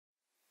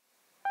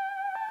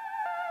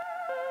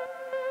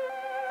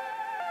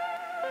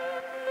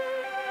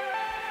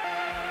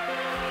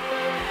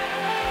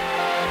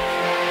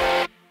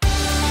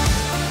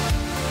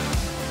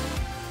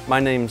My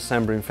name's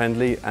Sam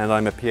Broom-Fendley and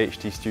I'm a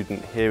PhD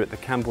student here at the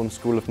Camborne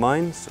School of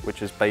Mines,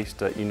 which is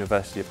based at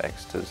University of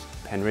Exeter's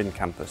Penryn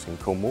campus in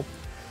Cornwall.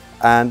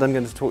 And I'm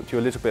going to talk to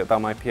you a little bit about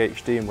my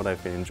PhD and what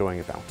I've been enjoying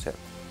about it.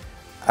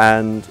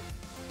 And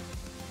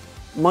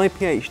my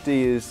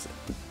PhD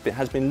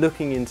has been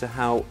looking into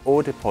how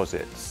ore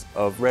deposits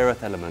of rare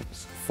earth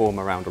elements form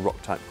around a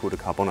rock type called a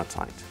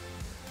carbonatite.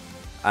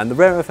 And the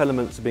rare earth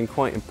elements have been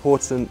quite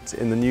important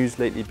in the news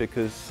lately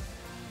because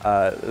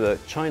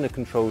China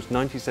controls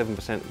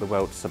 97% of the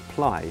world's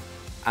supply,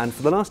 and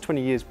for the last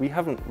 20 years we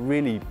haven't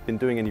really been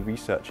doing any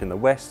research in the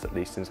West, at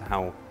least, into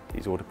how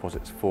these ore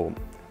deposits form.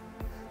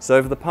 So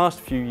over the past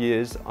few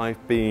years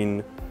I've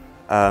been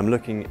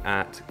looking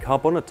at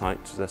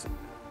carbonatites, this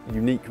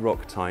unique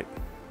rock type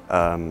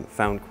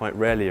found quite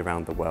rarely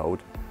around the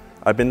world.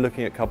 I've been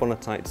looking at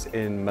carbonatites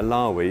in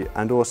Malawi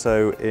and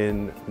also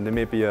in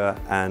Namibia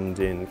and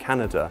in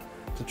Canada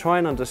to try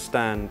and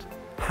understand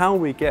how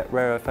we get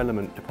rare earth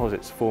element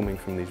deposits forming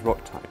from these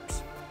rock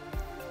types.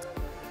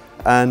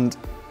 And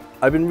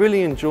I've been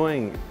really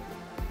enjoying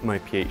my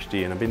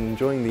PhD, and I've been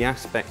enjoying the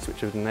aspects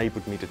which have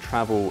enabled me to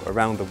travel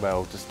around the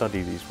world to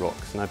study these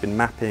rocks. And I've been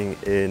mapping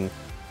in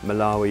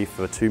Malawi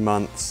for 2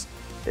 months,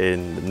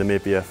 in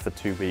Namibia for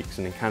 2 weeks,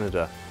 and in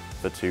Canada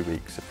for 2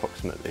 weeks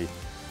approximately.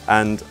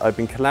 And I've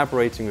been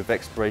collaborating with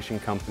exploration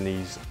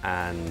companies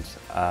and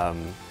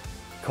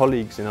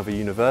colleagues in other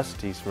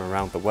universities from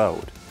around the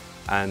world.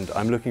 And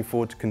I'm looking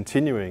forward to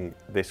continuing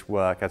this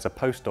work as a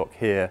postdoc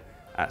here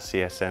at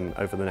CSM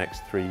over the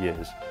next 3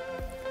 years.